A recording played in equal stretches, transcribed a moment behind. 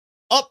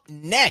Up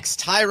next,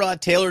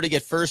 Tyrod Taylor to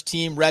get first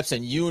team reps,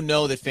 and you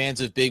know that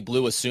fans of Big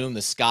Blue assume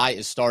the sky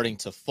is starting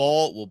to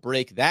fall. We'll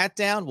break that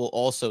down. We'll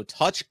also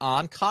touch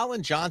on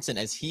Colin Johnson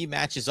as he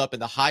matches up in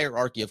the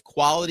hierarchy of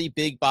quality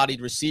big-bodied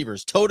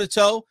receivers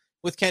toe-to-toe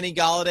with Kenny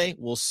Golladay.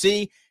 We'll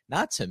see.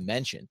 Not to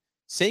mention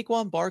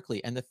Saquon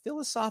Barkley and the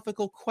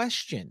philosophical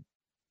question,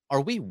 are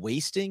we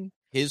wasting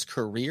his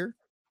career?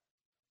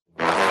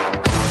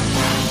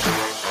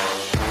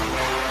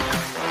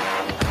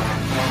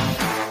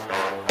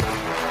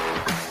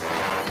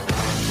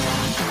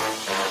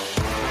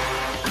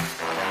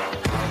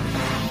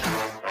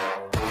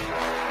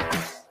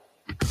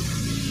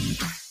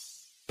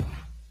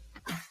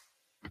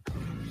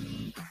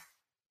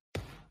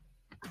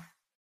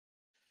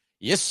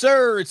 Yes,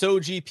 sir. It's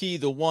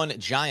OGP, the One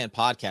Giant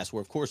Podcast,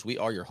 where, of course, we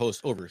are your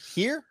host over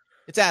here.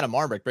 It's Adam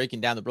Armbrecht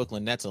breaking down the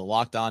Brooklyn Nets and the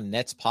Locked On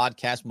Nets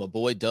podcast with my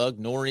boy Doug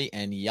Norrie.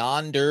 And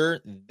yonder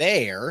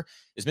there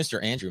is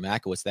Mr. Andrew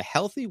Makowitz, the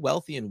healthy,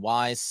 wealthy, and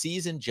wise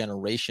seasoned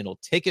generational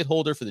ticket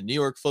holder for the New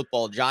York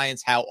Football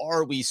Giants. How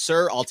are we,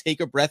 sir? I'll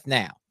take a breath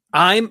now.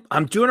 I'm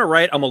doing it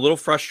right. I'm a little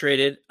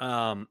frustrated.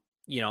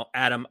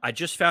 Adam, I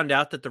just found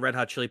out that the Red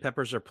Hot Chili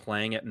Peppers are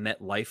playing at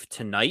MetLife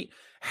tonight.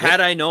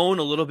 Had I known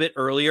a little bit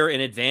earlier in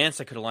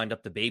advance, I could have lined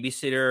up the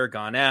babysitter,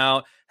 gone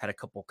out, had a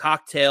couple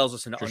cocktails,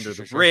 listened to Under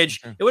the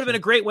Bridge. It would have been a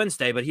great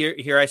Wednesday, but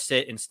here I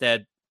sit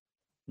instead.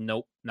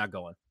 Nope, not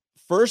going.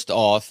 First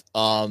off,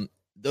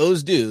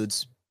 those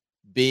dudes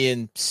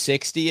being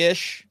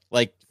 60-ish,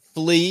 like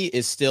Flea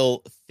is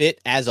still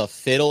fit as a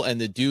fiddle, and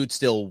the dude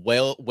still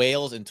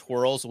wails and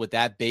twirls with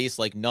that bass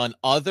like none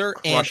other.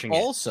 Crushing and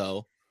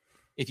also,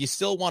 if you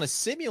still want to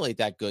simulate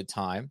that good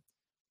time,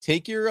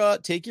 take your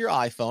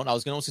iPhone. I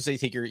was going to also say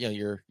take your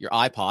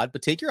iPod,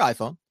 but take your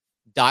iPhone,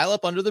 dial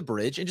up Under the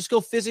Bridge, and just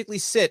go physically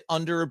sit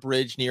under a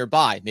bridge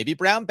nearby. Maybe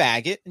brown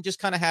bag it and just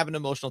kind of have an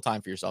emotional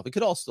time for yourself. It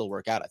could all still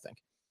work out, I think.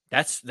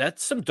 That's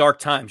some dark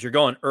times. You're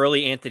going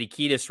early Anthony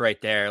Kiedis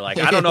right there. Like,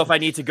 I don't know if I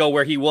need to go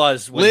where he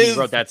was when he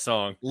wrote that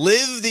song.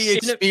 Live the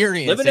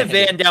experience. Live in a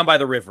van down by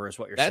the river is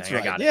what you're saying.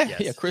 Right. I got it.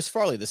 Yeah, Chris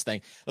Farley, this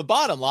thing. The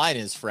bottom line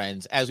is,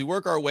 friends, as we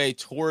work our way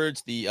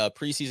towards the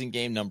preseason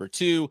game number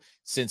 2,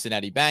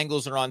 Cincinnati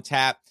Bengals are on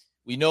tap.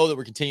 We know that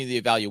we're continuing the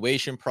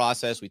evaluation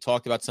process. We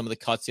talked about some of the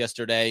cuts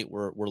yesterday.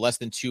 We're less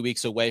than 2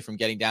 weeks away from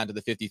getting down to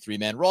the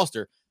 53-man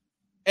roster.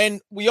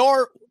 And we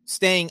are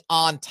staying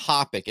on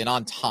topic and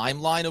on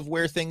timeline of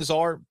where things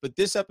are, but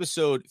this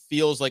episode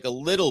feels like a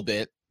little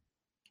bit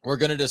we're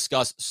going to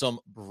discuss some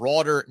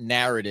broader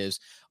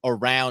narratives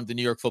around the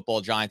New York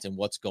Football Giants and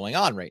what's going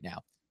on right now.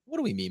 What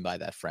do we mean by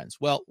that, friends?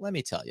 Well, let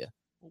me tell you.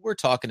 What we're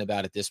talking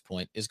about at this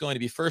point is going to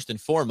be first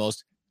and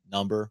foremost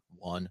number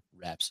 1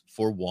 reps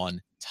for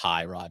one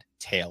Tyrod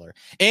Taylor.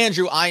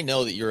 Andrew, I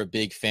know that you're a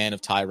big fan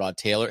of Tyrod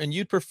Taylor, and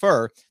you'd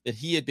prefer that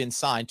he had been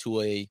signed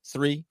to a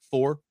 3,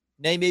 4,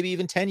 maybe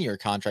even 10-year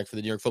contract for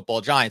the New York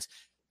Football Giants.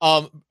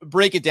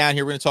 Break it down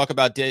here. We're going to talk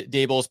about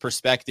Daboll's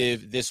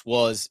perspective. This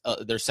was,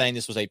 they're saying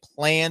this was a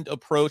planned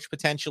approach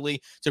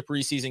potentially to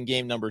preseason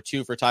game number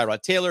 2 for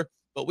Tyrod Taylor,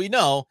 but we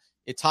know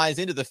it ties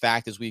into the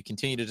fact, as we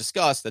continue to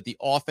discuss, that the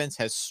offense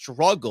has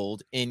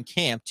struggled in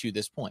camp to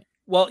this point.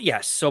 Well,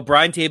 yes. So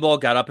Brian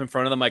Daboll got up in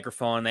front of the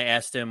microphone. They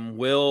asked him,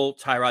 will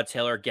Tyrod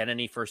Taylor get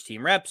any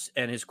first-team reps?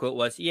 And his quote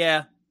was,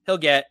 yeah, he'll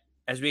get.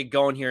 As we get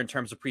going here in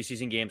terms of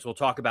preseason games, we'll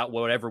talk about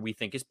whatever we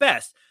think is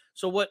best.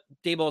 So what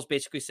Daboll is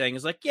basically saying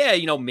is like, yeah,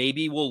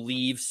 maybe we'll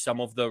leave some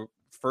of the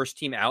first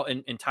team out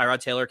and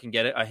Tyrod Taylor can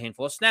get a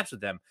handful of snaps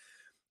with them.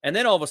 And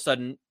then all of a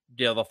sudden,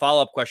 the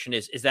follow-up question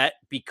is that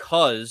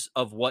because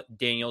of what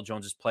Daniel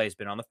Jones's play has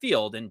been on the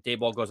field? And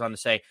Daboll goes on to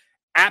say,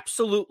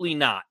 absolutely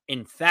not.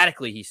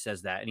 Emphatically, he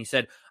says that. And he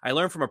said, I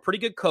learned from a pretty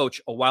good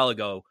coach a while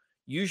ago.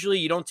 Usually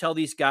you don't tell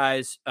these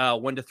guys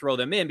when to throw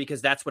them in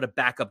because that's what a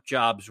backup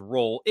job's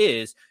role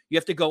is. You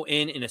have to go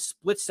in a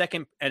split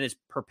second and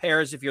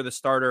prepare as if you're the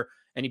starter.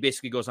 And he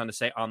basically goes on to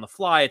say on the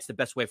fly, it's the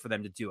best way for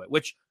them to do it,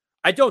 which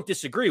I don't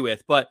disagree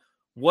with. But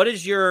what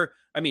is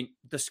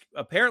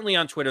apparently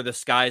on Twitter, the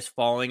sky is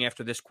falling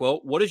after this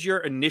quote. What is your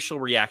initial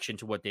reaction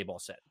to what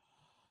Daboll said?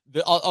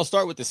 I'll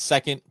start with the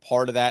second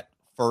part of that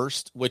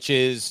first, which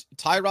is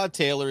Tyrod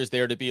Taylor is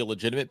there to be a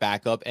legitimate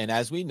backup. And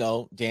as we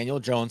know, Daniel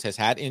Jones has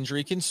had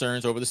injury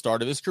concerns over the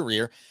start of his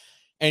career.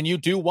 And you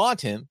do want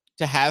him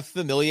to have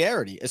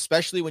familiarity,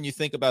 especially when you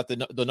think about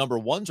the number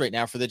 1s right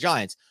now for the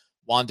Giants.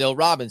 Wan'Dale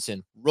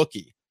Robinson,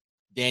 rookie.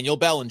 Daniel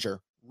Bellinger,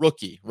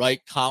 rookie,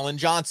 right? Colin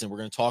Johnson, we're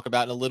going to talk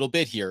about in a little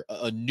bit here,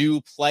 a new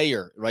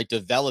player, right?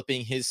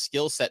 Developing his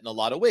skill set in a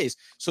lot of ways.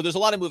 So there's a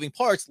lot of moving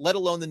parts, let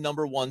alone the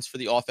number 1s for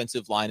the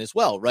offensive line as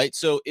well, right?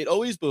 So it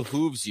always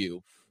behooves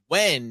you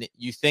when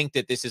you think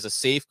that this is a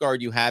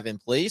safeguard you have in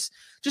place,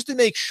 just to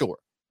make sure,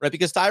 right?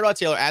 Because Tyrod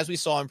Taylor, as we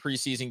saw in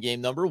preseason game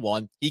number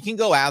 1, he can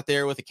go out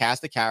there with a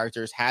cast of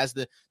characters, has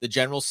the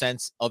general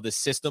sense of the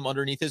system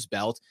underneath his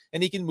belt,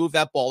 and he can move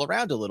that ball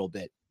around a little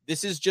bit.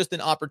 This is just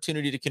an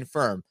opportunity to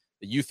confirm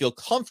that you feel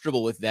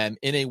comfortable with them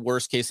in a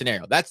worst case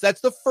scenario. That's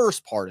the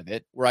first part of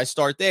it where I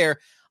start there.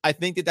 I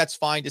think that that's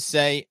fine to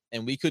say,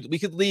 and we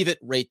could leave it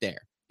right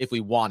there if we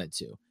wanted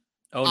to.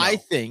 Oh, no. I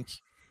think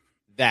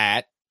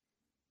that,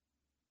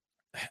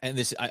 and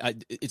this,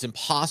 it's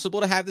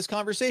impossible to have this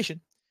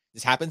conversation.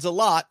 This happens a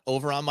lot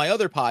over on my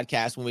other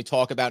podcast when we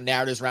talk about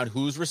narratives around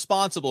who's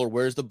responsible or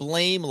where's the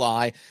blame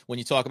lie when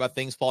you talk about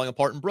things falling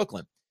apart in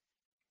Brooklyn.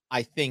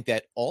 I think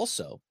that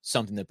also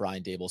something that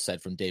Brian Daboll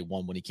said from day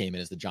one when he came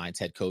in as the Giants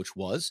head coach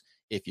was,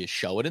 if you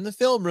show it in the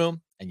film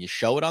room and you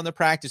show it on the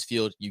practice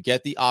field, you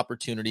get the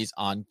opportunities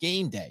on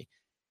game day.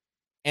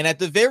 And at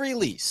the very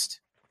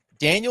least,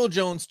 Daniel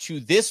Jones, to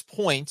this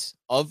point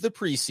of the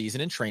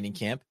preseason and training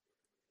camp,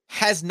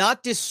 has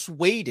not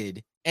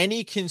dissuaded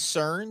any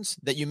concerns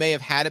that you may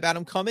have had about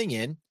him coming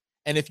in.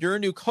 And if you're a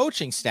new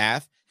coaching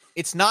staff,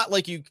 it's not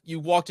like you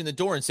walked in the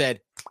door and said,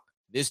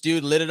 this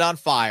dude lit it on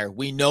fire.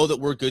 We know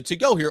that we're good to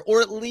go here,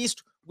 or at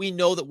least we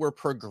know that we're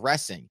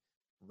progressing.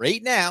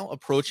 Right now,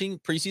 approaching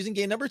preseason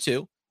game number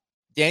 2,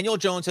 Daniel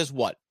Jones has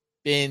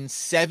been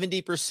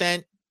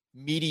 70%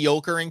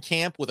 mediocre in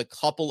camp with a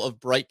couple of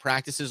bright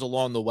practices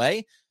along the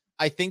way.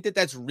 I think that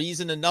that's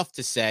reason enough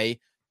to say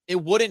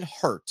it wouldn't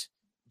hurt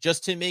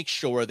just to make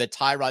sure that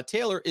Tyrod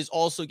Taylor is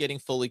also getting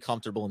fully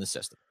comfortable in the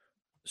system.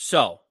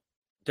 So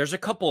there's a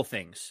couple of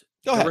things.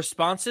 Go ahead. The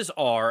responses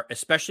are,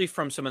 especially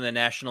from some of the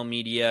national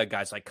media,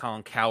 guys like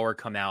Colin Cowherd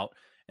come out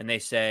and they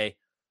say,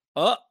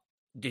 oh,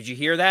 did you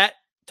hear that?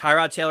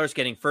 Tyrod Taylor's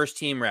getting first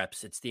team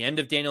reps. It's the end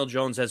of Daniel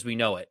Jones as we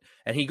know it.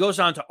 And he goes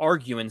on to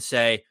argue and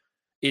say,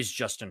 is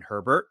Justin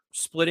Herbert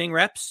splitting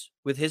reps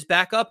with his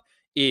backup?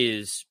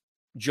 Is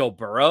Joe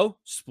Burrow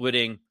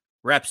splitting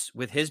reps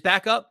with his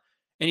backup?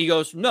 And he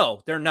goes,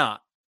 no, they're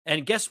not.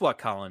 And guess what,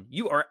 Colin?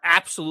 You are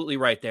absolutely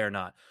right. They're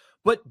not.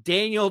 But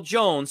Daniel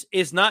Jones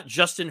is not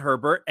Justin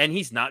Herbert, and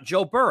he's not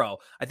Joe Burrow.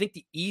 I think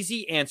the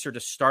easy answer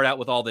to start out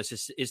with all this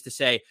is to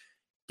say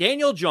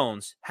Daniel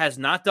Jones has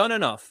not done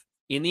enough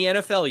in the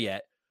NFL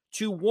yet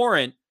to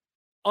warrant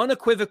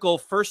unequivocal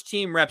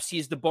first-team reps.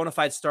 He's the bona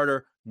fide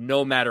starter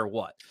no matter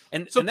what.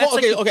 And so that's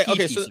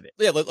okay. So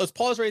yeah, let's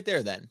pause right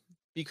there then,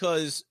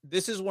 because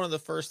this is one of the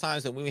first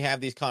times that when we have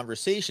these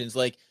conversations,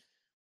 like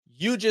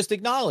you just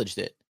acknowledged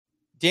it.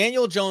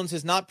 Daniel Jones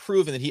has not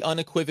proven that he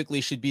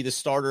unequivocally should be the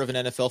starter of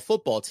an NFL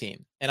football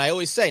team. And I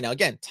always say, now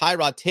again,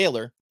 Tyrod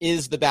Taylor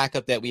is the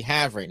backup that we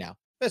have right now.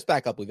 Best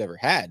backup we've ever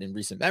had in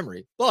recent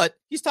memory, but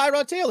he's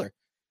Tyrod Taylor.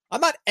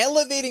 I'm not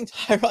elevating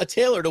Tyrod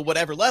Taylor to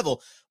whatever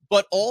level,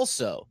 but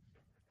also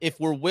if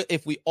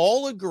we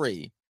all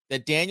agree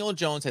that Daniel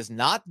Jones has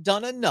not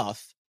done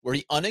enough where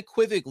he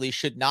unequivocally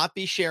should not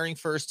be sharing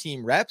first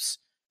team reps,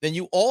 then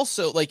you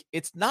also,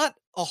 it's not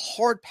a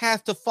hard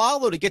path to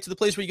follow to get to the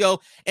place where you go,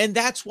 and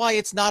that's why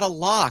it's not a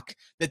lock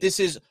that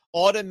this is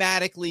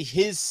automatically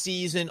his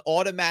season,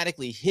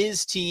 automatically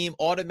his team,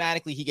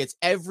 automatically he gets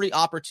every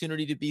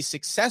opportunity to be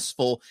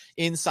successful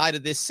inside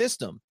of this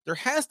system. There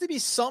has to be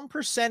some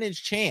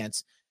percentage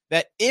chance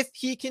that if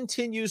he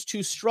continues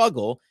to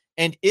struggle,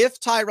 and if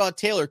Tyrod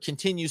Taylor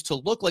continues to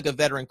look like a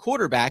veteran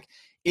quarterback,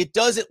 it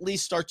does at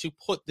least start to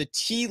put the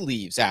tea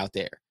leaves out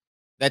there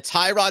that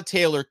Tyrod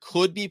Taylor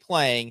could be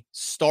playing,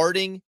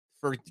 starting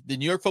for the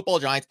New York Football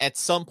Giants at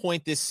some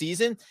point this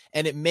season,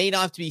 and it may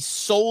not be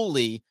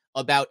solely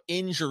about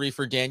injury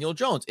for Daniel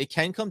Jones. It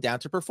can come down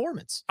to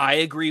performance. I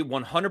agree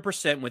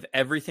 100% with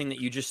everything that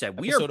you just said.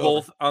 We are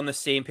both on the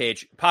same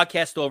page.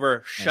 Podcast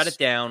over. Shut it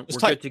down. We're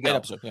good to go.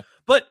 Episode, yeah.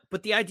 But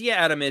the idea,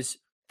 Adam, is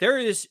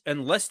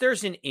unless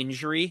there's an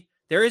injury,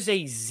 there is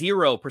a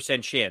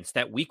 0% chance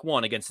that week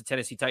 1 against the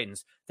Tennessee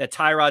Titans that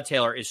Tyrod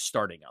Taylor is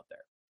starting out there.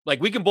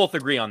 We can both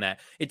agree on that.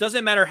 It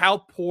doesn't matter how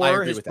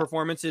poor his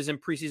performance is in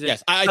preseason.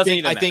 Yes, I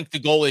think the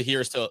goal here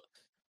is to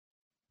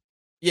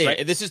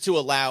right? This is to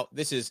allow,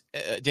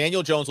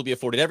 Daniel Jones will be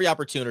afforded every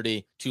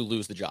opportunity to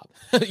lose the job.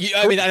 I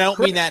don't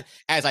mean that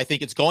as I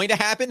think it's going to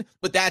happen,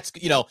 but that's,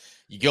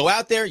 you go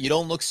out there, you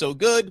don't look so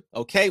good.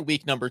 Okay,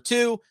 week number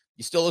 2,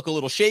 you still look a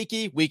little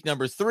shaky. Week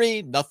number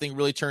 3, nothing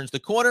really turns the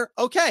corner.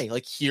 Okay,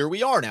 here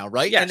we are now,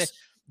 right? Yes.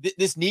 And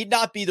this need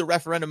not be the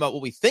referendum about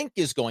what we think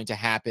is going to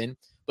happen,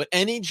 but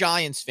any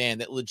Giants fan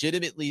that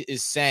legitimately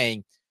is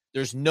saying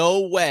there's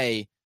no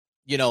way,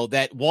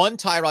 that one,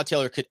 Tyrod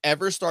Taylor could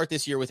ever start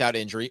this year without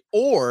injury,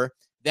 or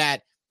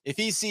that if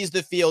he sees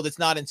the field, it's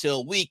not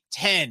until week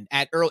 10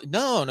 at early.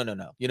 No.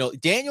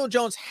 Daniel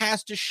Jones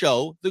has to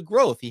show the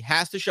growth. He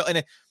has to show,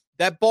 and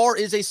that bar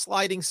is a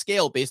sliding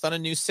scale based on a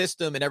new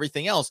system and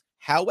everything else.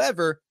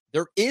 However,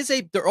 there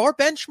are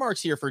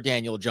benchmarks here for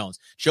Daniel Jones.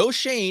 Joe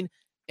Schoen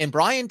and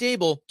Brian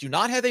Daboll do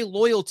not have a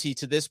loyalty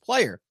to this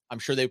player. I'm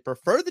sure they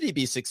prefer that he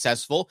be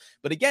successful,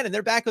 but again, in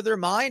their back of their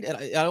mind, and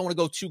I don't want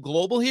to go too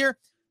global here,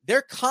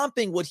 they're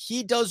comping what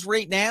he does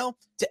right now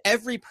to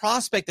every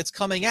prospect that's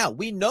coming out.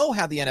 We know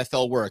how the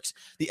NFL works.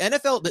 The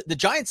NFL, the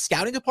Giants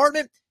scouting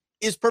department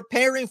is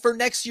preparing for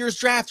next year's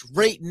draft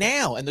right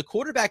now, and the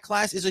quarterback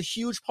class is a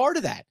huge part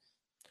of that.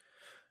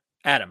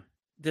 Adam,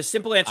 the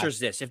simple answer is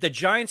this. If the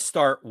Giants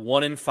start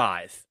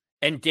 1-5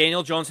 and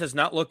Daniel Jones has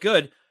not looked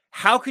good,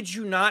 how could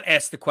you not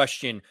ask the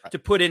question to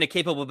put in a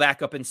capable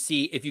backup and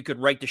see if you could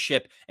right the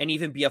ship and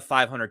even be a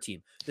 500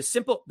 team? The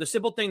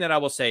simple thing that I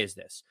will say is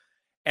this.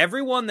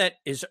 Everyone that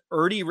is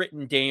already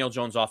written Daniel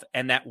Jones off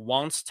and that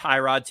wants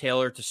Tyrod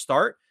Taylor to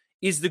start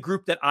is the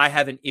group that I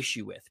have an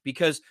issue with,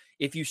 because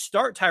if you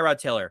start Tyrod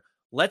Taylor,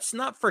 let's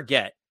not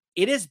forget,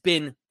 it has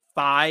been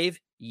 5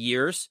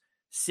 years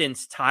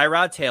since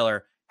Tyrod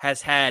Taylor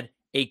has had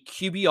a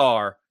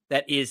QBR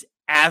that is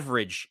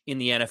average in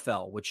the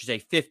NFL, which is a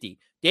 50.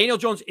 Daniel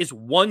Jones is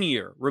 1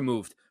 year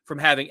removed from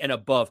having an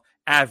above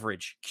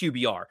average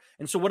QBR.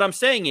 And so what I'm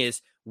saying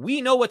is,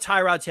 we know what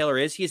Tyrod Taylor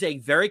is. He is a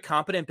very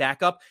competent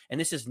backup, and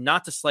this is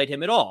not to slight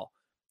him at all.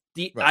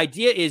 The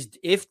idea is,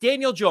 if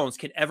Daniel Jones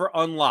can ever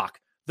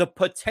unlock the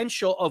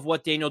potential of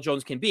what Daniel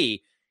Jones can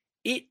be,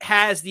 it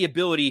has the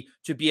ability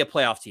to be a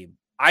playoff team.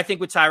 I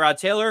think with Tyrod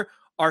Taylor,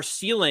 our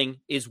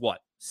ceiling is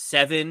what?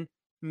 7,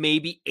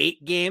 maybe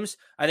 8 games.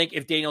 I think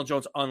if Daniel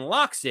Jones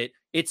unlocks it,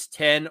 it's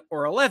 10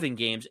 or 11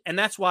 games. And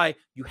that's why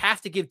you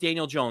have to give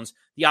Daniel Jones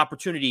the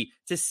opportunity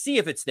to see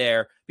if it's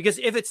there, because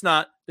if it's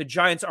not, the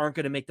Giants aren't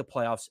going to make the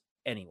playoffs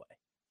anyway.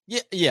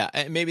 Yeah.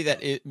 And maybe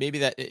that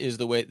is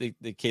the way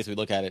the case we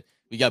look at it.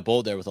 We got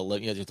bold there with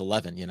 11.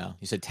 You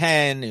said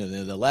 10,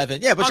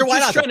 11. Yeah, but I'm why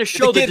just not? trying to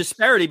show the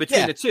disparity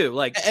between the two.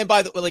 And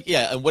by the way,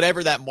 and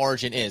whatever that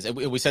margin is, and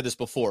we said this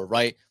before,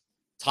 right?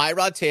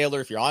 Tyrod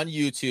Taylor, if you're on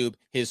YouTube,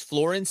 his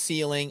floor and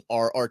ceiling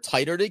are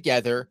tighter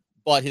together,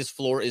 but his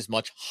floor is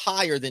much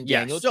higher than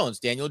Daniel Jones.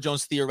 Daniel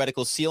Jones'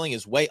 theoretical ceiling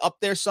is way up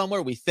there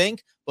somewhere, we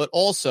think, but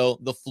also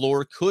the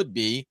floor could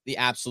be the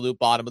absolute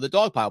bottom of the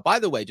dog pile. By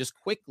the way, just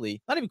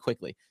quickly, not even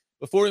quickly,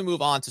 before we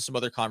move on to some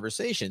other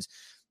conversations,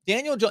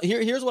 Daniel Jones,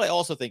 here's what I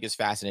also think is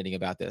fascinating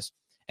about this,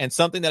 and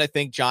something that I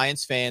think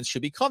Giants fans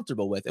should be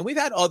comfortable with. And we've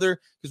had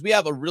because we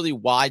have a really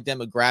wide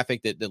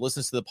demographic that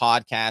listens to the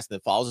podcast,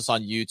 that follows us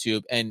on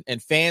YouTube, and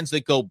fans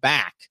that go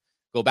back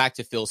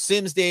to Phil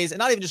Simms days, and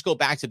not even just go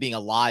back to being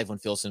alive when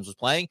Phil Simms was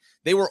playing.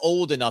 They were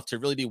old enough to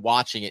really be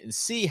watching it and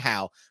see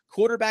how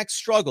quarterbacks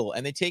struggle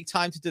and they take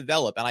time to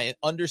develop. And I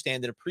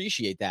understand and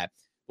appreciate that.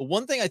 But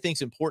one thing I think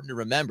is important to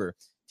remember,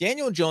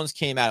 Daniel Jones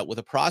came out with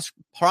a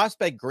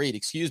prospect grade,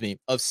 of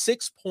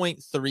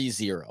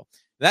 6.30.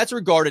 That's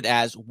regarded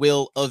as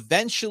will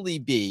eventually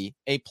be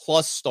a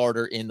plus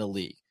starter in the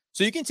league.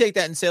 So you can take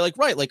that and say,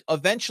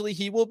 eventually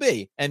he will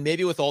be. And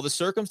maybe with all the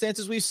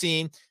circumstances we've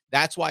seen,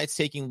 that's why it's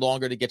taking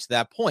longer to get to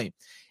that point.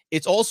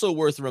 It's also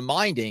worth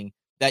reminding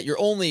that you're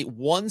only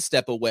one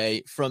step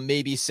away from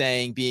maybe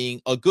saying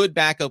being a good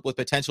backup with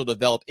potential to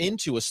develop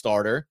into a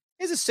starter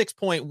is a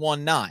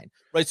 6.19,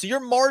 right? So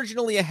you're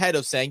marginally ahead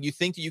of saying you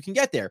think that you can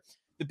get there.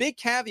 The big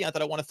caveat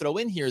that I want to throw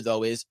in here,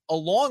 though, is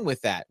along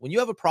with that, when you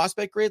have a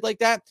prospect grade like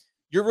that,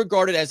 you're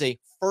regarded as a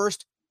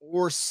first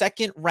or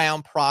second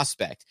round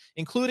prospect,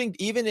 including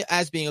even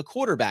as being a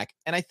quarterback.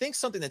 And I think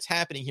something that's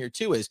happening here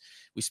too is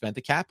we spent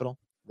the capital,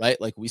 right?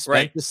 Like we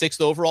spent the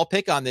 6th overall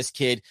pick on this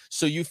kid.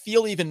 So you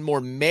feel even more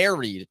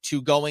married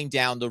to going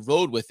down the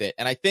road with it.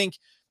 And I think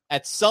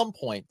at some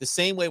point, the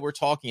same way we're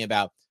talking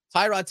about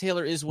Tyrod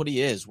Taylor is what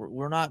he is.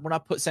 We're not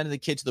sending the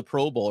kid to the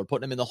Pro Bowl or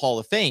putting him in the Hall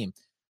of Fame.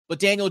 But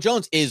Daniel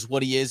Jones is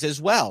what he is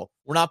as well.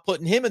 We're not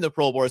putting him in the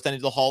Pro Bowl or sending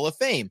to the Hall of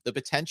Fame. The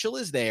potential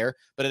is there,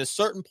 but at a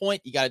certain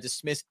point, you got to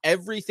dismiss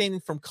everything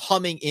from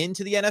coming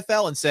into the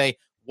NFL and say,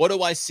 what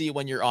do I see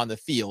when you're on the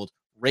field?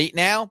 Right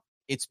now,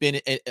 it's been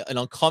an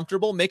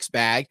uncomfortable mixed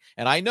bag.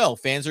 And I know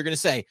fans are going to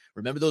say,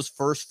 remember those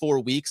first 4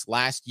 weeks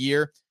last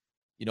year?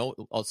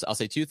 I'll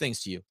say 2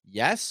 things to you.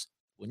 Yes,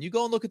 when you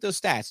go and look at those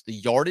stats, the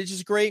yardage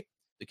is great.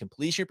 The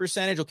completion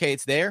percentage, okay,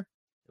 it's there.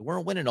 They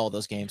weren't winning all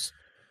those games.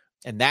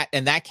 And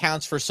that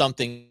counts for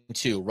something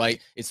too,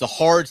 right? It's the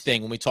hard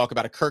thing when we talk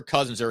about a Kirk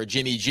Cousins or a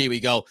Jimmy G.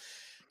 We go,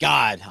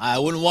 God, I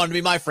wouldn't want to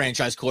be my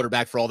franchise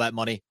quarterback for all that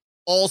money.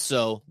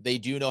 Also, they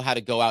do know how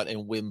to go out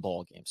and win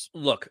ball games.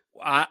 Look,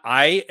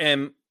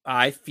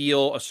 I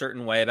feel a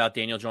certain way about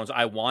Daniel Jones.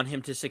 I want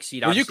him to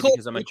succeed. Were you close,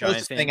 because I'm a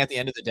Giants fan. At the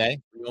end of the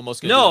day, were you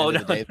almost no.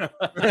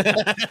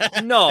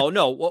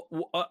 No.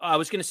 I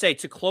was going to say,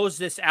 to close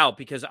this out,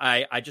 because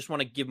I just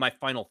want to give my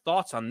final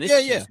thoughts on this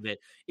piece of it.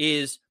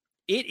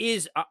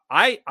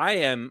 I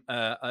am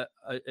a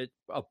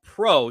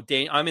pro.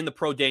 I'm in the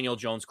pro Daniel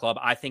Jones club.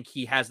 I think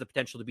he has the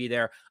potential to be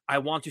there. I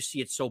want to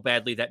see it so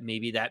badly that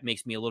maybe that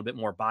makes me a little bit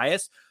more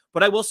biased.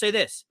 But I will say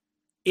this: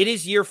 it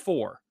is year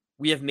 4.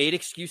 We have made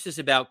excuses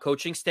about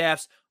coaching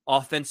staffs,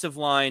 offensive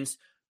lines,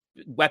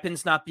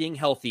 weapons not being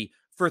healthy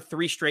for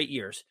 3 straight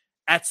years.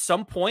 At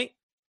some point,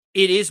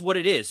 it is what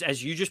it is,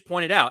 as you just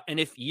pointed out. And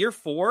if year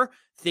 4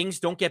 things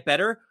don't get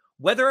better,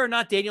 whether or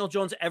not Daniel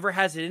Jones ever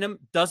has it in him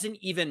doesn't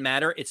even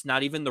matter. It's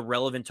not even the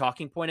relevant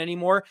talking point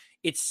anymore.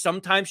 It's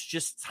sometimes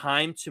just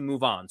time to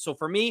move on. So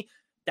for me,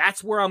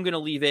 that's where I'm going to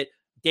leave it.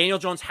 Daniel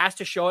Jones has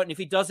to show it. And if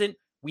he doesn't,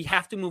 we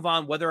have to move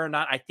on, whether or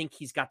not I think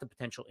he's got the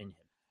potential in him.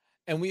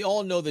 And we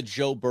all know that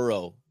Joe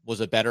Burrow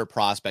was a better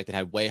prospect and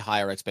had way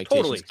higher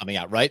expectations coming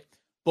out, right?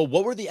 But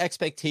what were the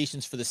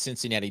expectations for the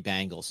Cincinnati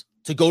Bengals?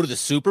 To go to the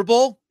Super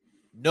Bowl?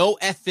 No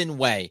effing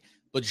way.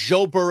 But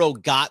Joe Burrow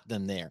got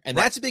them there. And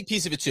that's a big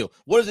piece of it too.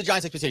 What are the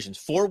Giants' expectations?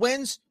 4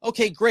 wins?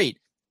 Okay, great.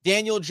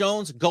 Daniel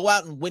Jones, go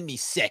out and win me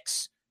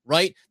 6,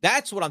 right?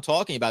 That's what I'm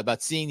talking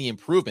about seeing the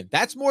improvement.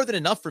 That's more than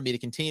enough for me to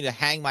continue to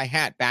hang my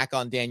hat back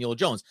on Daniel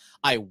Jones.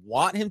 I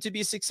want him to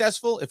be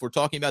successful. If we're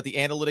talking about the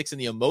analytics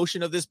and the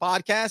emotion of this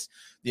podcast,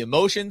 the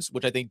emotions,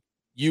 which I think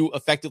you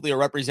effectively are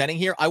representing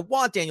here, I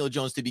want Daniel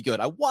Jones to be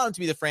good. I want him to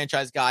be the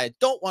franchise guy. I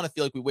don't want to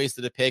feel like we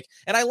wasted a pick,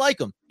 and I like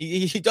him.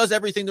 He does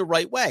everything the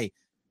right way.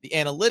 The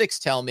analytics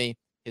tell me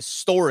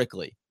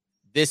historically,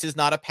 this is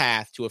not a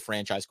path to a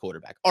franchise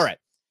quarterback. All right.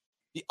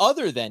 The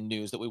other then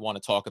news that we want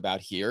to talk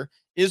about here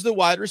is the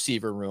wide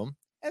receiver room.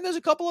 And there's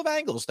a couple of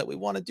angles that we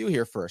want to do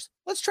here first.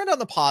 Let's turn on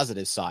the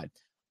positive side.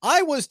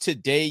 I was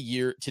today's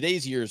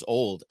years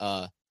old,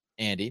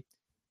 Andy,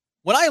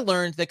 when I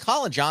learned that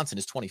Colin Johnson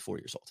is 24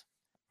 years old.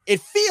 It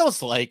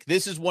feels like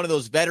this is one of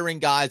those veteran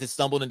guys that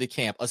stumbled into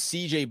camp, a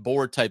CJ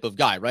Board type of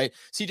guy, right?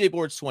 CJ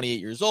Board's 28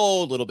 years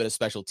old, a little bit of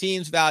special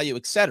teams value,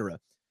 etc.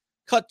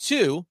 Cut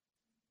to,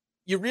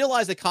 you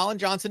realize that Colin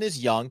Johnson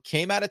is young,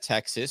 came out of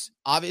Texas,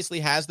 obviously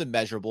has the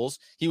measurables.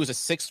 He was a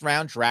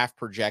 6th-round draft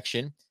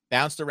projection,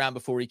 bounced around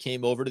before he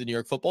came over to the New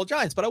York Football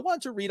Giants. But I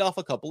want to read off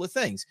a couple of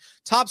things.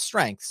 Top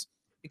strengths,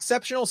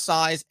 exceptional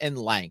size and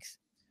length.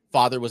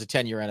 Father was a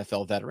 10-year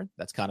NFL veteran.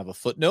 That's kind of a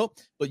footnote,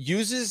 but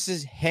uses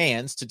his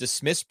hands to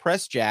dismiss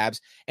press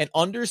jabs and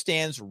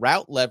understands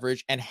route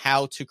leverage and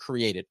how to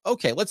create it.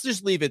 Okay, let's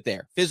just leave it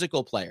there.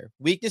 Physical player.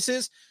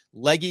 Weaknesses,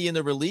 leggy in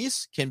the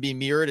release, can be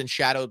mirrored and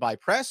shadowed by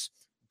press.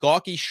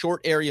 Gawky short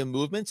area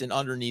movements and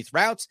underneath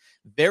routes,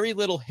 very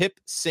little hip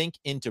sink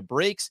into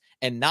breaks,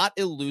 and not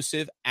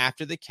elusive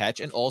after the catch,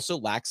 and also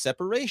lacks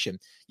separation.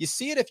 You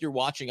see it if you're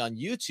watching on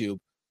YouTube.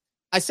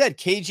 I said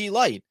KG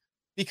light.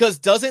 Because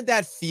doesn't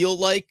that feel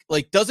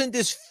doesn't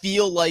this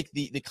feel like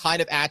the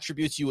kind of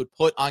attributes you would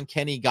put on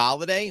Kenny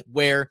Golladay,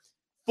 where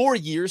 4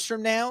 years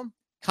from now,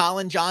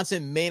 Colin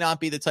Johnson may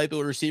not be the type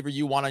of receiver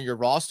you want on your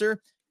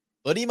roster,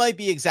 but he might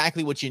be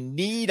exactly what you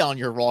need on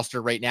your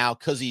roster right now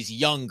because he's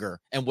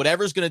younger. And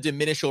whatever's going to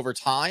diminish over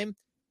time,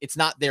 it's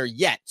not there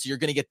yet. So you're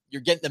getting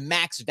the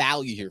max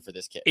value here for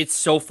this kid. It's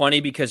so funny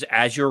because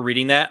as you're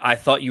reading that, I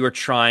thought you were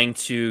trying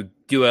to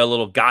do a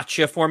little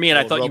gotcha for me. And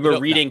I thought you were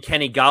reading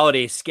Kenny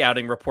Galladay's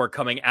scouting report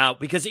coming out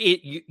because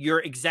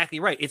you're exactly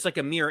right. It's like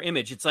a mirror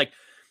image. It's like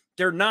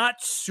they're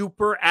not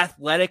super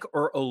athletic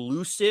or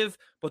elusive,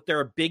 but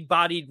they're a big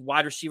bodied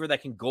wide receiver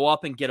that can go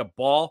up and get a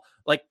ball.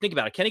 Like, think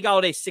about it. Kenny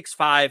Golladay, 6'5",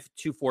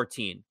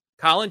 214.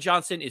 Colin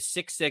Johnson is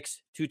 6'6",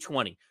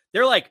 220.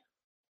 They're like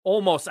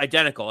almost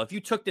identical. If you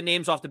took the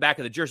names off the back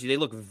of the jersey, they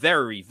look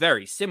very,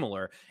 very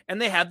similar, and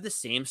they have the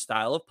same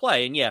style of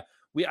play. And yeah,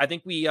 I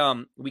think we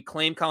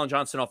claimed Colin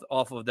Johnson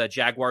off of the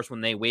Jaguars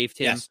when they waived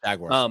him. Yes,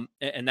 Jaguars.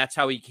 And that's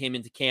how he came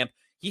into camp.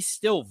 He's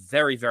still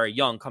very, very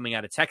young coming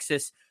out of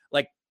Texas.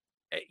 Like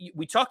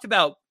we talked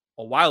about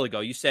a while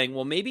ago, you saying,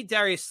 well, maybe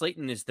Darius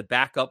Slayton is the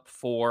backup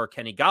for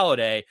Kenny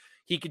Golladay.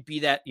 He could be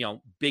that,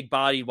 big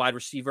body wide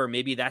receiver.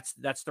 Maybe that's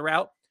the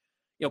route.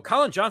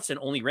 Colin Johnson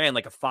only ran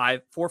like a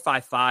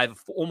 4.55,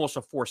 almost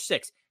a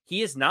 4.6.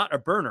 He is not a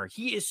burner.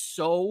 He is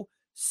so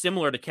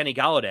similar to Kenny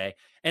Golladay.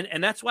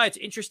 And that's why it's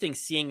interesting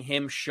seeing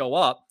him show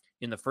up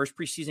in the first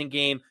preseason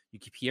game. You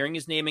keep hearing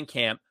his name in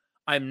camp.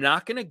 I'm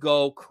not going to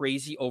go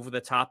crazy over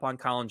the top on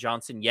Colin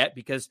Johnson yet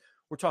because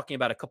we're talking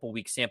about a couple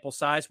weeks sample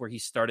size where he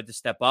started to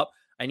step up.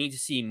 I need to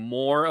see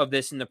more of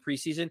this in the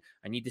preseason.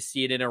 I need to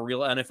see it in a real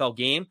NFL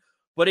game.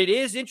 But it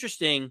is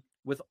interesting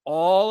with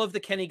all of the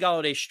Kenny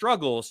Golladay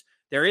struggles,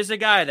 there is a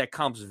guy that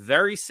comes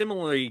very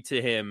similarly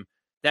to him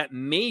that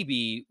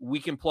maybe we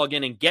can plug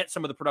in and get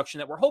some of the production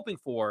that we're hoping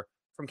for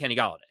from Kenny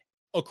Golladay.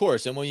 Of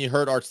course. And when you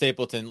heard Art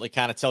Stapleton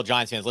kind of tell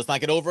Giants fans, let's not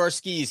get over our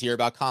skis here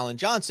about Colin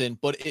Johnson,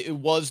 but it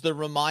was the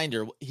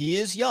reminder. He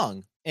is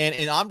young.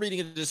 And I'm reading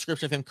a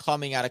description of him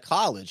coming out of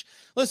college.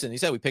 Listen, he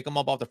said we pick him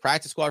up off the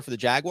practice squad for the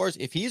Jaguars.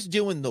 If he's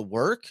doing the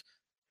work,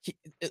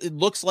 it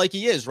looks like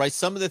he is, right?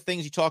 Some of the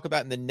things you talk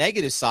about in the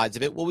negative sides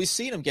of it, well, we've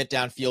seen him get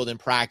downfield in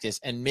practice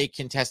and make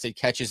contested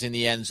catches in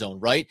the end zone,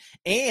 right?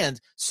 And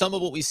some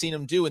of what we've seen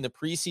him do in the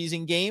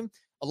preseason game,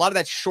 a lot of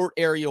that short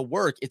area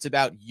work, it's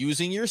about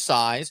using your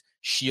size,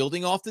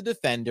 shielding off the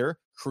defender,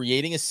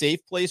 creating a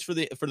safe place for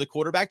the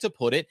quarterback to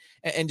put it,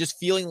 and just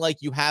feeling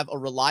like you have a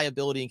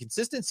reliability and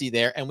consistency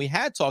there. And we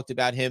had talked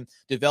about him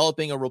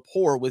developing a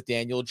rapport with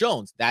Daniel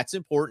Jones. That's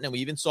important, and we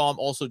even saw him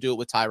also do it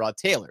with Tyrod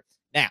Taylor.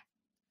 Now,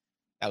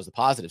 that was the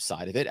positive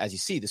side of it. As you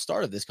see, the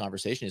start of this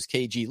conversation is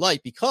KG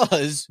Light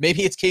because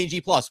maybe it's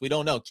KG Plus. We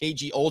don't know.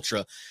 KG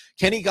Ultra.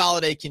 Kenny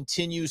Golladay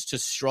continues to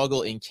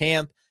struggle in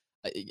camp.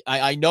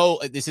 I know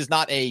this is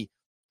not a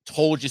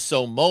told you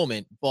so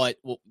moment, but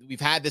we've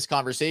had this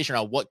conversation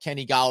on what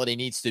Kenny Golladay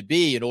needs to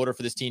be in order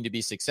for this team to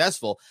be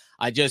successful.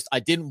 I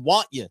didn't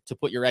want you to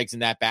put your eggs in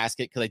that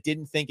basket because I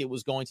didn't think it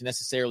was going to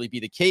necessarily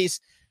be the case.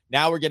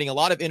 Now we're getting a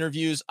lot of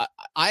interviews.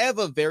 I have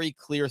a very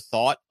clear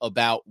thought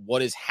about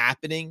what is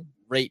happening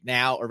right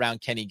now around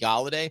Kenny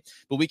Golladay,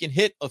 but we can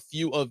hit a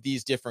few of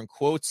these different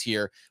quotes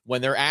here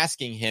when they're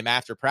asking him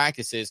after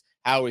practices,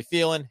 how are we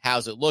feeling?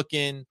 How's it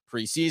looking?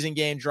 Preseason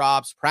game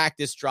drops,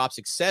 practice drops,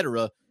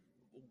 etc.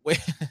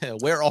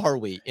 where are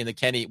we in the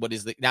Kenny, what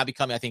is now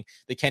becoming, I think,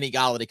 the Kenny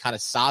Golladay kind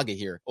of saga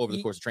here over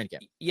the course of training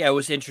camp? Yeah, it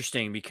was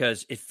interesting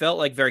because it felt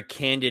like very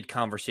candid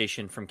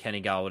conversation from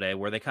Kenny Golladay,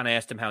 where they kind of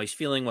asked him how he's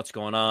feeling, what's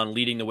going on,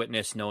 leading the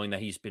witness, knowing that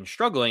he's been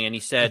struggling. And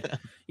he said,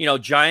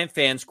 Giant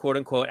fans, quote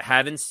unquote,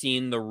 haven't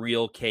seen the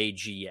real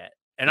KG yet.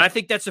 And I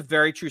think that's a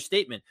very true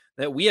statement,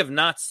 that we have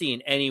not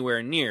seen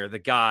anywhere near the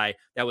guy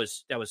that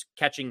was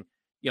catching,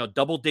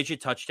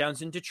 double-digit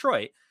touchdowns in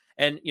Detroit.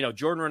 And,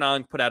 Jordan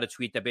Renan put out a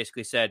tweet that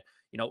basically said,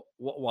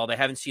 while they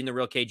haven't seen the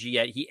real KG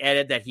yet, he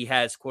added that he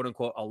has, quote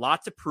unquote, a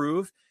lot to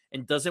prove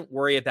and doesn't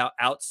worry about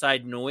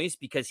outside noise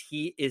because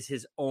he is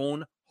his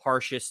own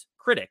harshest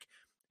critic.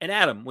 And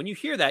Adam, when you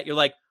hear that, you're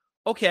like,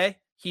 okay,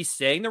 he's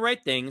saying the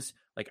right things.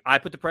 Like, I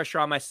put the pressure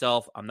on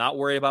myself. I'm not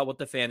worried about what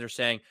the fans are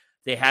saying.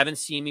 They haven't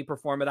seen me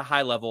perform at a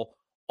high level.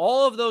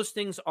 All of those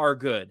things are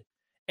good.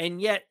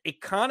 And yet it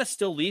kind of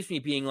still leaves me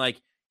being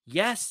like,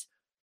 yes,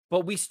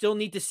 but we still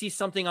need to see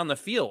something on the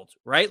field,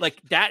 right?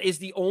 Like, that is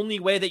the only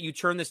way that you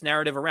turn this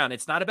narrative around.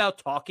 It's not about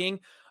talking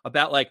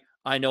about like,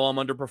 I know I'm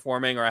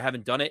underperforming or I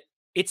haven't done it.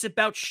 It's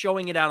about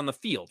showing it out on the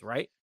field,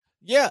 right?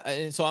 Yeah,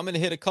 and so I'm going to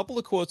hit a couple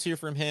of quotes here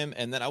from him,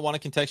 and then I want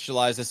to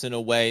contextualize this in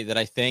a way that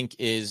I think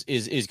is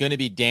going to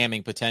be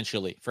damning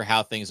potentially for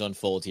how things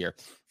unfold here.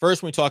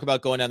 First, when we talk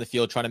about going down the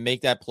field, trying to make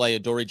that play,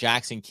 Adoree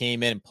Jackson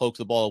came in and poked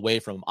the ball away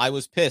from him. I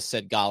was pissed,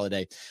 said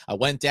Golladay. I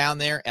went down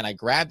there and I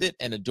grabbed it,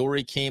 and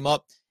Adoree came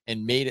up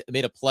and made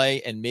a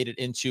play and made it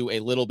into a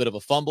little bit of a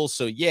fumble.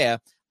 So yeah,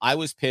 I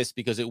was pissed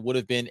because it would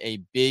have been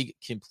a big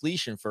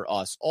completion for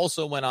us.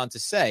 Also went on to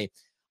say,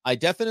 I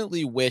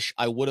definitely wish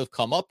I would have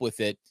come up with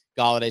it,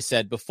 Golladay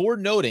said, before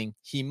noting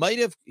he might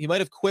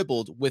have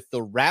quibbled with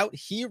the route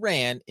he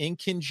ran in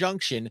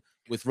conjunction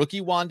with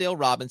rookie Wan'Dale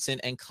Robinson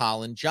and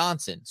Colin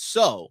Johnson.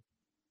 So,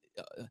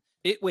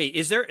 wait,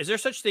 is there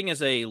such thing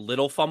as a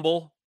little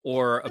fumble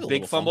or a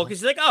big fumble? Because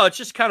he's like, oh, it's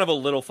just kind of a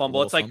little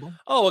fumble. It's like,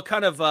 oh, it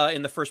kind of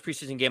in the first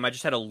preseason game, I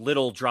just had a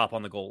little drop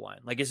on the goal line.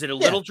 Like, is it a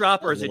little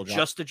drop or is it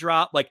just a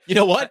drop? Like, you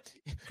know what?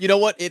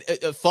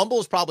 It fumble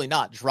is probably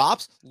not.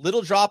 Drops,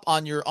 little drop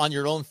on your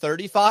own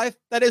 35.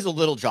 That is a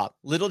little drop.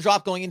 Little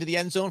drop going into the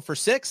end zone for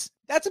 6.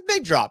 That's a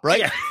big drop, right?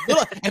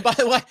 Yeah. And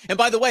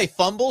by the way,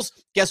 fumbles,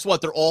 guess what?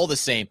 They're all the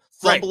same.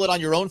 Fumble it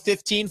on your own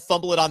 15,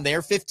 fumble it on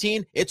their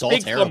 15. It's all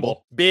big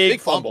terrible.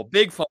 Fumble.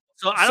 Big fumble.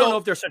 So I don't know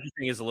if there's such a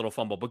thing as a little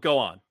fumble, but go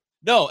on.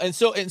 No, and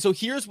so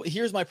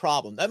here's my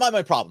problem. Not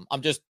my problem.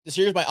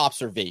 Here's my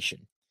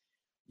observation.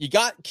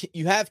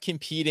 You have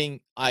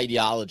competing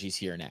ideologies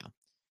here now.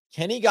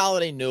 Kenny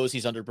Golladay knows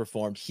he's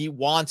underperformed. He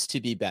wants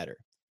to be better.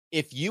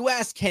 If you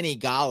ask Kenny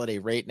Golladay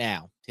right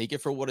now, take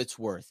it for what it's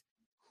worth,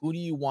 who do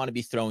you want to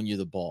be throwing you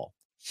the ball?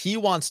 He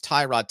wants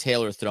Tyrod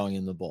Taylor throwing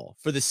him the ball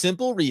for the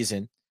simple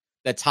reason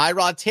that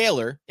Tyrod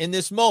Taylor in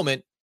this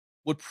moment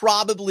would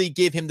probably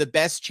give him the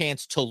best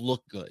chance to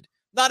look good.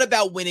 Not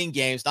about winning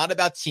games, not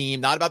about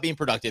team, not about being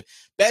productive.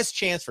 Best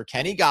chance for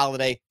Kenny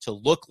Golladay to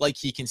look like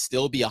he can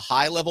still be a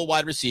high-level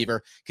wide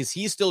receiver because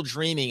he's still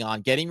dreaming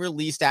on getting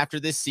released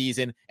after this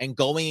season and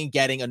going and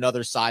getting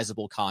another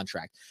sizable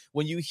contract.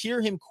 When you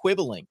hear him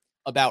quibbling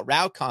about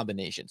route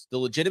combinations, the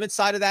legitimate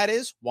side of that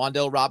is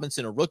Wan'Dale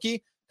Robinson, a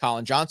rookie.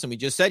 Colin Johnson, we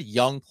just said,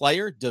 young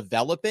player,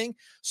 developing.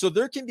 So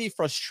there can be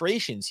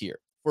frustrations here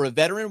for a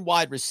veteran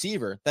wide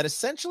receiver that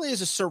essentially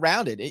is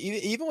surrounded,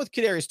 even with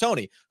Kadarius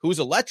Toney, who's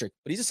electric,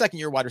 but he's a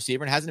second-year wide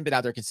receiver and hasn't been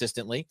out there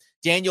consistently.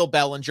 Daniel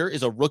Bellinger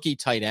is a rookie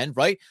tight end,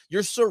 right?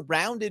 You're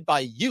surrounded by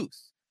youth.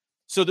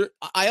 So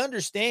I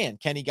understand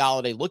Kenny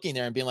Golladay looking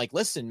there and being like,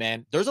 listen,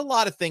 man, there's a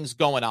lot of things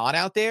going on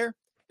out there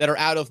that are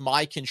out of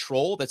my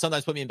control that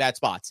sometimes put me in bad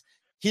spots.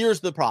 Here's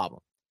the problem.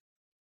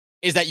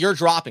 Is that you're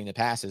dropping the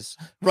passes,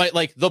 right?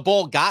 Like the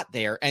ball got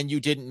there and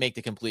you didn't make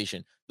the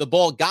completion. The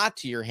ball got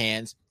to your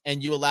hands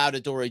and you allowed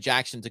Adoree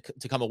Jackson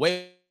to come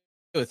away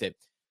with it.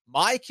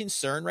 My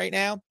concern right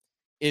now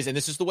is, and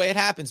this is the way it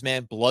happens,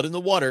 man, blood in the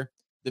water.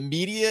 The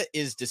media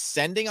is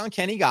descending on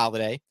Kenny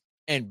Golladay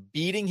and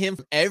beating him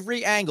from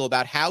every angle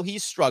about how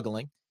he's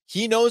struggling.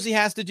 He knows he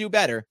has to do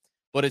better,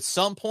 but at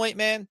some point,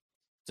 man,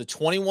 it's a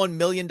 $21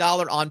 million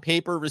on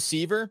paper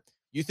receiver.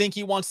 You think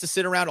he wants to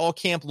sit around all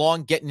camp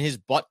long getting his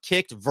butt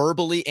kicked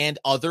verbally and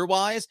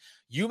otherwise?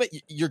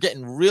 You're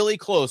getting really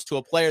close to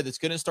a player that's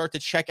going to start to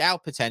check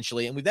out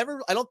potentially. And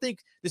I don't think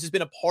this has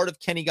been a part of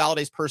Kenny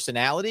Galladay's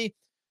personality,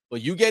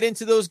 but you get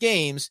into those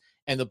games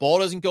and the ball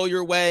doesn't go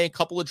your way, a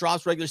couple of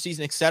drops, regular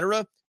season,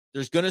 etc.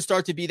 There's going to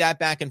start to be that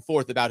back and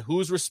forth about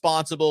who's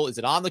responsible. Is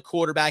it on the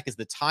quarterback? Is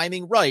the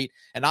timing right?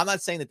 And I'm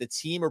not saying that the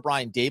team or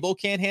Brian Daboll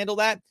can't handle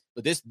that,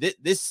 but this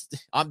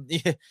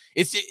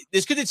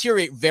could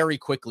deteriorate very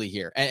quickly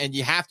here, and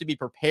you have to be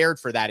prepared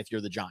for that if you're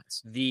the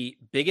Giants. The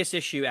biggest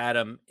issue,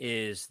 Adam,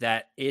 is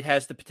that it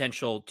has the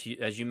potential to,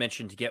 as you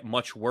mentioned, to get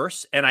much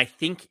worse, and I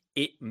think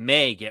it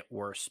may get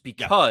worse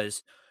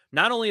because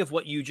not only of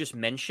what you just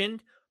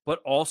mentioned, but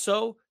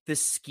also the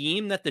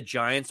scheme that the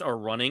Giants are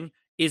running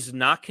is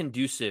not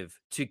conducive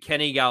to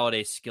Kenny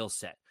Galladay's skill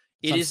set.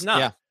 It is not.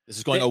 Yeah. This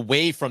is going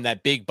away from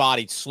that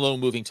big-bodied,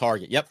 slow-moving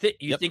target. Yep.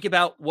 You think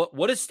about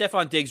what is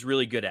Stefon Diggs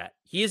really good at?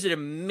 He is an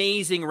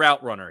amazing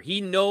route runner.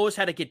 He knows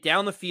how to get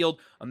down the field,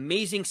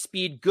 amazing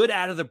speed, good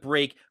out of the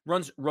break,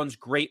 runs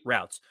great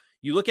routes.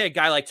 You look at a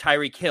guy like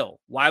Tyreek Hill.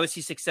 Why was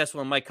he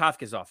successful in Mike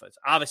Kafka's offense?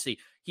 Obviously,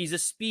 he's a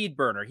speed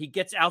burner. He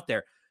gets out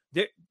there.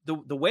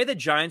 The way the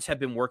Giants have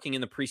been working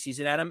in the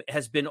preseason, Adam,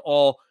 has been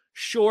all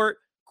short,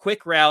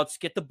 quick routes,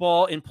 get the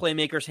ball in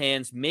playmakers'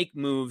 hands, make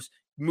moves,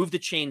 move the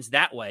chains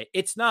that way.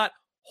 It's not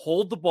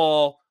hold the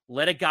ball,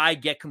 let a guy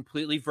get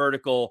completely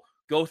vertical,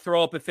 go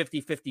throw up a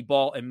 50-50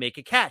 ball and make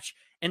a catch.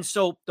 And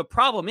so the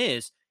problem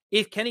is,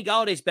 if Kenny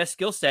Galladay's best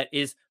skill set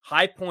is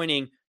high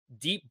pointing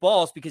deep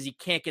balls because he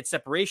can't get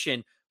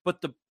separation,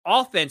 but the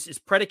offense is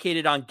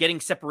predicated on getting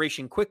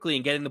separation quickly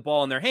and getting the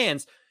ball in their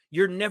hands,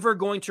 you're never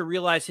going to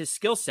realize his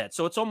skill set.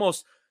 So it's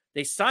almost,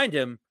 they signed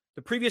him,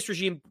 the previous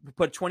regime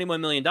put $21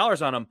 million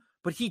on him,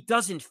 but he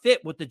doesn't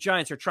fit what the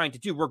Giants are trying to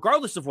do,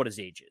 regardless of what his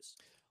age is.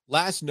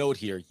 Last note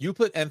here, you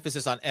put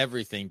emphasis on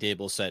everything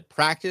Daboll said.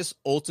 Practice,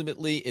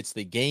 ultimately, it's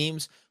the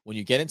games when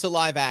you get into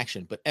live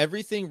action, but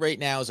everything right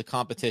now is a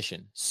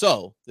competition.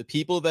 So the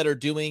people that are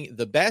doing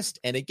the best,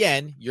 and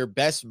again, your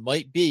best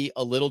might be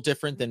a little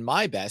different than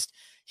my best.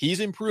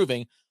 He's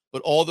improving,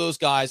 but all those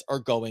guys are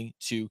going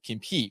to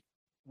compete.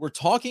 We're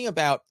talking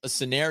about a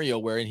scenario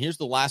where, and here's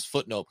the last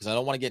footnote, because I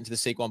don't want to get into the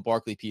Saquon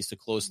Barkley piece to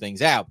close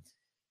things out.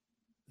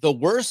 The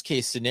worst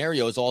case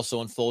scenario is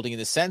also unfolding in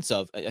the sense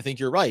of, I think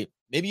you're right.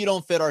 Maybe you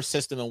don't fit our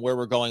system and where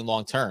we're going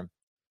long term.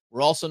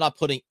 We're also not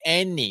putting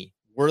any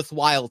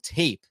worthwhile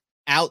tape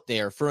out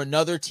there for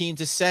another team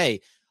to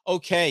say,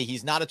 okay,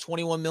 he's not a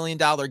 $21 million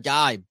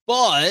guy,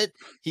 but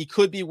he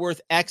could be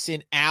worth X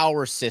in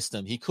our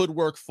system. He could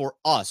work for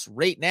us.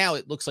 Right now,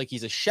 it looks like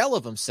he's a shell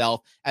of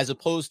himself as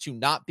opposed to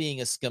not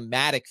being a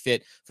schematic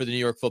fit for the New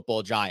York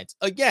Football Giants.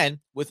 Again,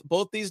 with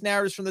both these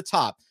narratives from the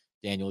top,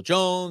 Daniel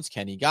Jones,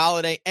 Kenny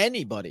Galladay,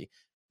 anybody.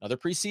 Another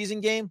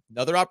preseason game,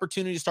 another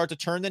opportunity to start to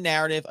turn the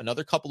narrative,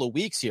 another couple of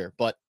weeks here,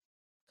 but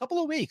a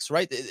couple of weeks,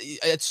 right?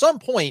 At some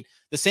point,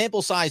 the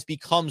sample size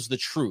becomes the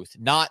truth,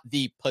 not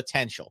the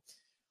potential.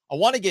 I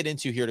want to get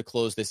into here to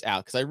close this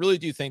out because I really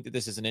do think that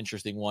this is an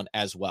interesting one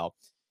as well.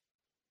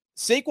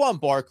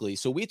 Saquon Barkley.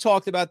 So we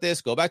talked about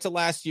this. Go back to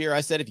last year.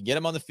 I said, if you get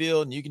him on the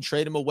field and you can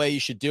trade him away, you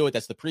should do it.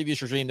 That's the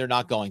previous regime. They're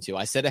not going to.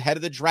 I said ahead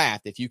of the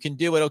draft, if you can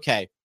do it,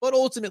 okay. But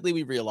ultimately,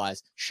 we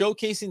realized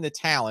showcasing the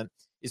talent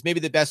is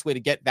maybe the best way to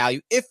get value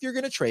if you're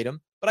going to trade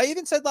him. But I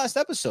even said last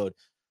episode,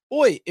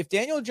 boy, if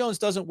Daniel Jones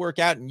doesn't work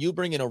out and you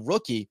bring in a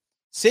rookie,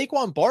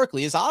 Saquon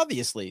Barkley is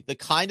obviously the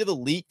kind of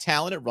elite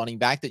talent at running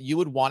back that you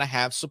would want to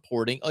have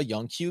supporting a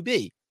young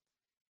QB.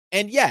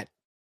 And yet,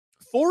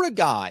 for a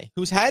guy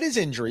who's had his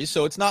injuries,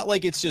 so it's not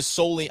like it's just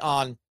solely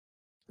on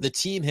the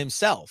team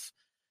itself,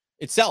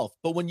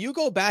 but when you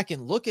go back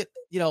and look at,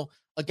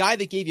 a guy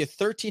that gave you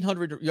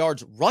 1,300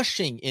 yards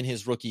rushing in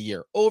his rookie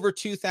year, over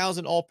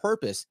 2,000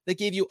 all-purpose, that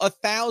gave you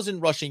 1,000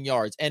 rushing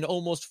yards and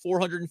almost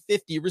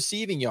 450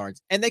 receiving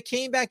yards, and that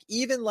came back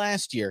even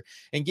last year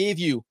and gave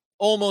you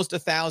almost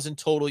 1,000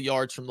 total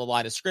yards from the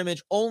line of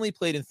scrimmage, only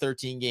played in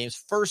 13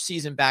 games, first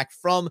season back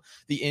from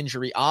the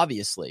injury,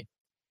 obviously.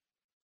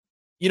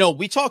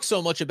 We talk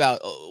so much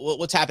about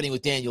what's happening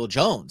with Daniel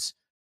Jones.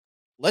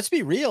 Let's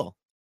be real.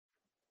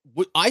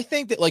 I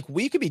think that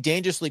we could be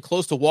dangerously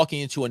close to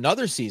walking into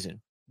another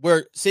season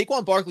where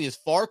Saquon Barkley is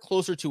far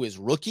closer to his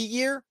rookie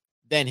year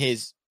than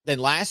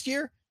last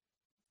year.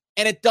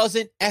 And it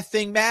doesn't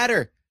effing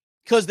matter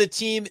because the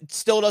team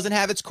still doesn't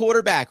have its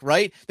quarterback,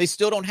 right? They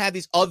still don't have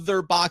these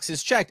other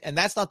boxes checked. And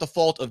that's not the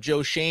fault of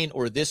Joe Schoen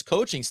or this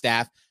coaching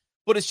staff,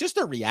 but it's just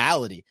a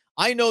reality.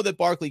 I know that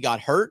Barkley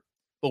got hurt,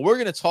 but we're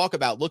going to talk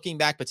about looking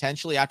back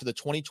potentially after the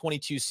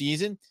 2022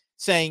 season,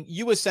 saying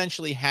you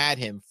essentially had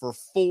him for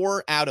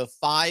 4 out of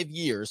 5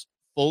 years,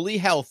 fully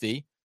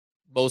healthy,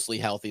 mostly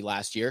healthy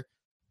last year,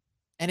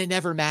 and it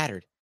never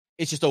mattered.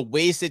 It's just a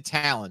wasted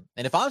talent.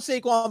 And if I'm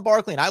Saquon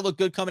Barkley and I look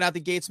good coming out the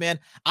gates, man,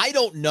 I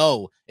don't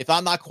know if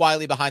I'm not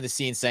quietly behind the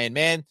scenes saying,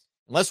 man,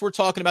 unless we're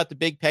talking about the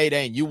big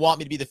payday and you want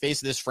me to be the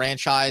face of this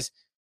franchise,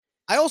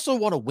 I also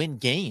want to win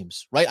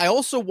games, right? I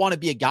also want to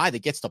be a guy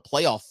that gets to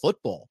playoff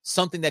football,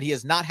 something that he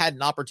has not had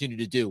an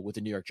opportunity to do with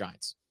the New York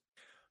Giants.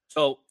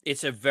 So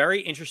it's a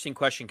very interesting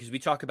question because we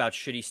talk about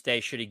should he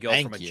stay, should he go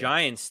from a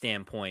Giants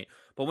standpoint.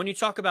 But when you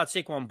talk about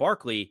Saquon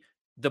Barkley,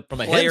 the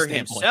player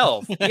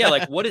himself,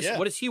 what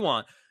does he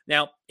want?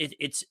 Now,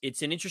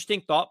 it's an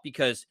interesting thought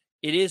because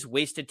it is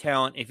wasted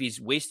talent if he's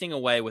wasting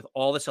away with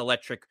all this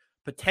electric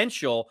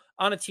potential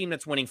on a team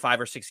that's winning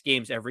 5 or 6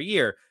 games every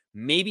year.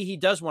 Maybe he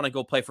does want to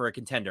go play for a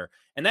contender.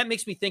 And that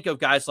makes me think of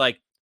guys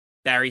like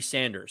Barry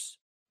Sanders,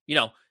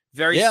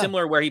 very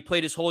similar, where he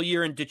played his whole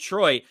year in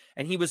Detroit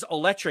and he was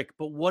electric.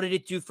 But what did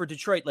it do for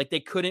Detroit?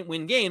 They couldn't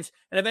win games.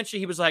 And eventually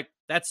he was like,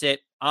 that's it.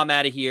 I'm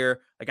out of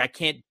here. I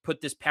can't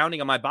put this pounding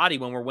on my body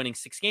when we're winning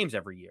 6 games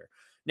every year.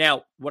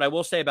 Now, what I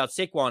will say about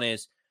Saquon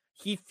is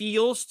he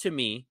feels to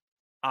me,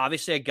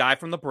 obviously a guy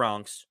from the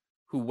Bronx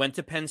who went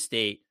to Penn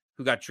State,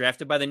 who got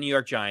drafted by the New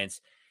York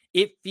Giants.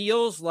 It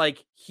feels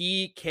like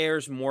he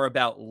cares more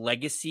about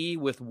legacy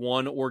with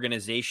one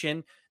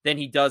organization than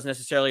he does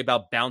necessarily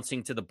about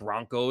bouncing to the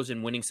Broncos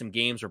and winning some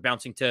games or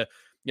bouncing to,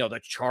 the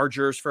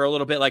Chargers for a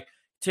little bit. Like,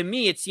 to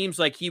me, it seems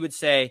like he would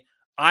say,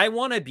 I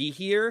want to be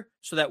here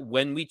so that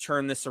when we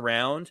turn this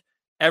around,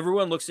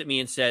 everyone looks at me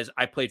and says,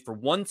 I played for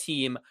one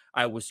team.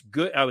 I was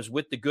good. I was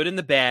with the good and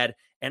the bad,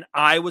 and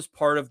I was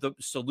part of the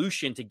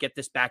solution to get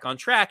this back on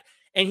track.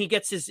 And he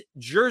gets his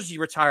jersey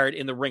retired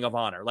in the Ring of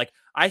Honor. Like,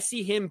 I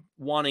see him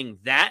wanting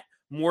that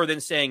more than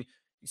saying,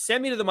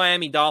 send me to the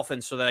Miami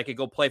Dolphins so that I could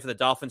go play for the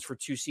Dolphins for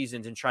 2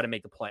 seasons and try to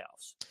make the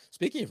playoffs.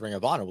 Speaking of Ring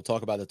of Honor, we'll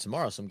talk about that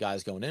tomorrow. Some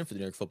guys going in for the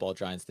New York Football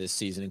Giants this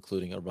season,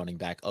 including a running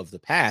back of the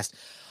past.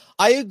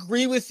 I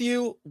agree with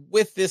you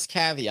with this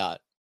caveat.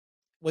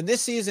 When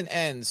this season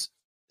ends,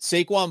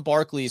 Saquon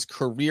Barkley's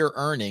career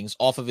earnings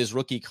off of his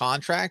rookie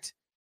contract,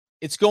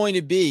 it's going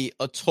to be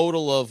a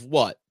total of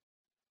what?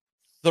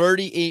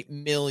 $38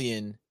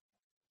 million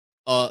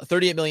on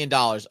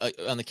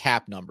the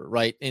cap number,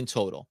 right? In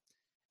total.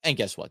 And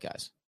guess what,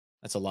 guys?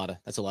 That's a lot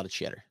of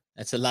cheddar.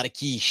 That's a lot of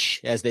quiche,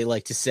 as they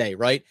like to say,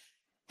 right?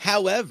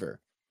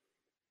 However,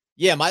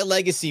 yeah, my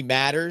legacy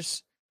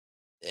matters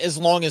as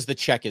long as the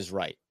check is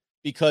right.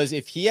 Because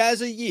if he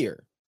has a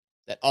year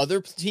that other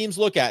teams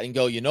look at and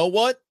go, you know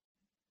what?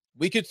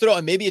 We could throw,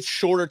 and maybe it's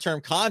shorter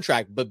term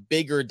contract, but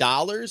bigger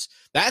dollars.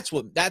 That's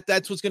what's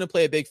going to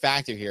play a big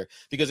factor here.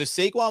 Because if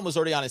Saquon was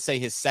already on, say,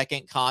 his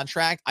second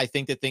contract, I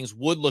think that things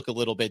would look a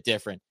little bit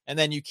different. And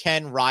then you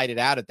can ride it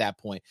out at that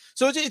point.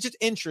 So it's just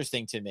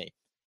interesting to me.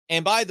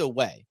 And by the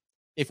way,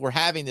 if we're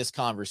having this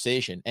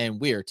conversation, and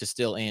we're, to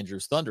steal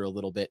Andrew's thunder a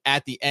little bit,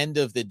 at the end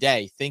of the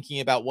day, thinking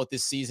about what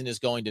this season is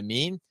going to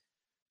mean,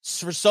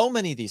 for so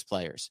many of these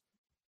players,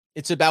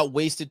 it's about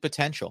wasted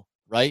potential,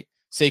 right?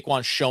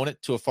 Saquon's shown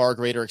it to a far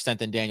greater extent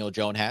than Daniel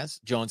Jones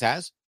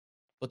has,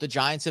 but the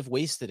Giants have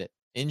wasted it,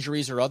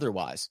 injuries or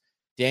otherwise.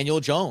 Daniel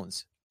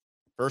Jones,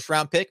 first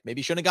round pick,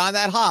 maybe shouldn't have gone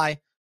that high,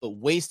 but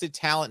wasted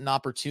talent and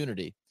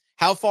opportunity.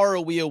 How far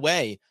are we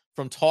away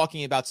from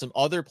talking about some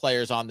other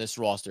players on this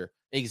roster?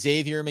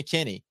 Xavier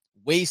McKinney,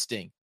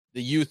 wasting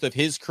the youth of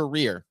his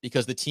career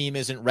because the team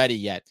isn't ready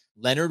yet.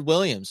 Leonard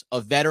Williams, a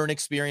veteran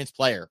experienced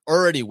player,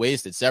 already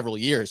wasted several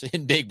years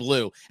in Big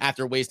Blue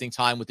after wasting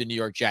time with the New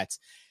York Jets.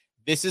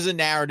 This is a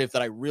narrative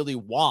that I really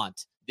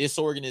want this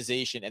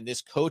organization and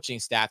this coaching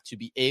staff to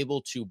be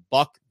able to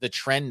buck the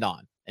trend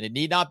on. And it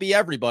need not be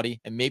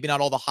everybody, and maybe not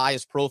all the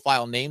highest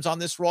profile names on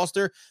this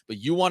roster, but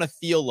you want to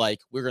feel like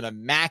we're going to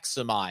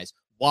maximize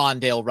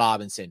Wan'Dale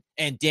Robinson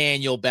and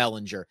Daniel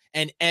Bellinger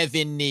and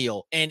Evan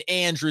Neal and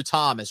Andrew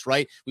Thomas,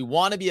 right? We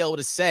want to be able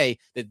to say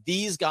that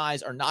these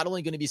guys are not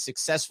only going to be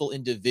successful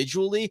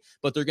individually,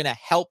 but they're going to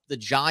help the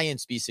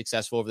Giants be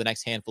successful over the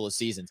next handful of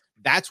seasons.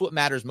 That's what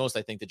matters most,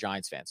 I think, to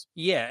Giants fans.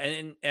 Yeah,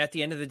 and at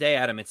the end of the day,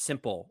 Adam, it's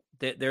simple.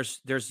 There's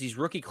these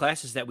rookie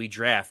classes that we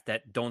draft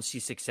that don't see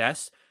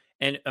success.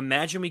 And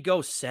imagine we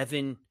go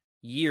 7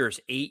 years,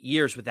 8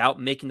 years without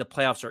making the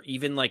playoffs or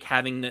even like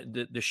having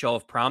the show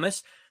of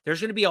promise. There's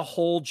going to be a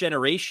whole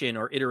generation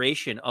or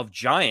iteration of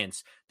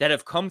Giants that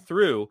have come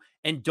through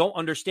and don't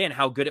understand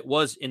how good it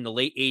was in the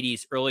late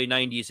 80s, early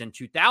 90s, and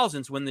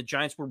 2000s when the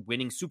Giants were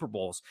winning Super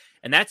Bowls.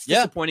 And that's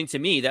disappointing to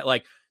me that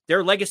like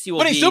their legacy will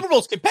winning be Super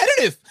Bowls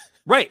competitive.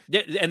 Right.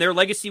 And their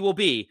legacy will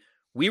be,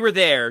 we were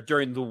there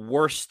during the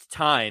worst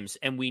times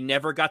and we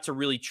never got to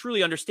really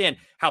truly understand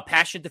how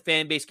passionate the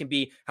fan base can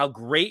be, how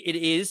great it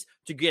is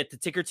to get the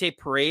ticker tape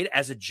parade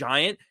as a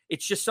Giant.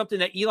 It's just something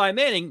that Eli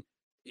Manning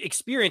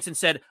experienced and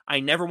said, I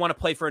never want to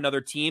play for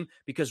another team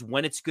because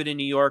when it's good in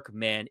New York,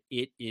 man,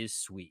 it is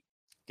sweet.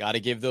 Got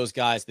to give those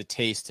guys the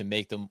taste to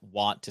make them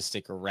want to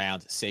stick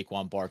around,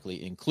 Saquon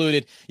Barkley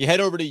included. You head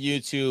over to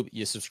YouTube,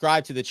 you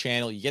subscribe to the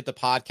channel, you get the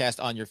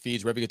podcast on your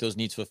feeds, wherever you get those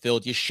needs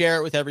fulfilled. You share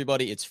it with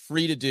everybody. It's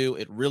free to do.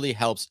 It really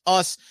helps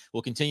us.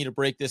 We'll continue to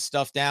break this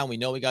stuff down. We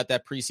know we got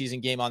that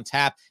preseason game on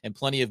tap and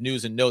plenty of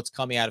news and notes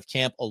coming out of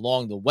camp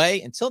along the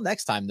way. Until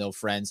next time, though,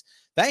 friends,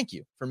 thank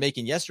you for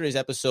making yesterday's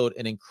episode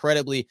an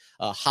incredibly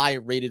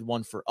high-rated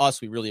one for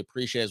us. We really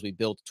appreciate it as we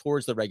build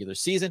towards the regular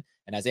season.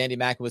 And as Andy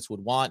Makowitz would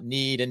want,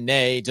 need, and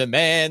nay,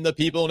 demand the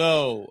people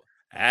know.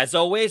 As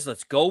always,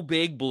 let's go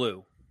Big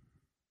Blue.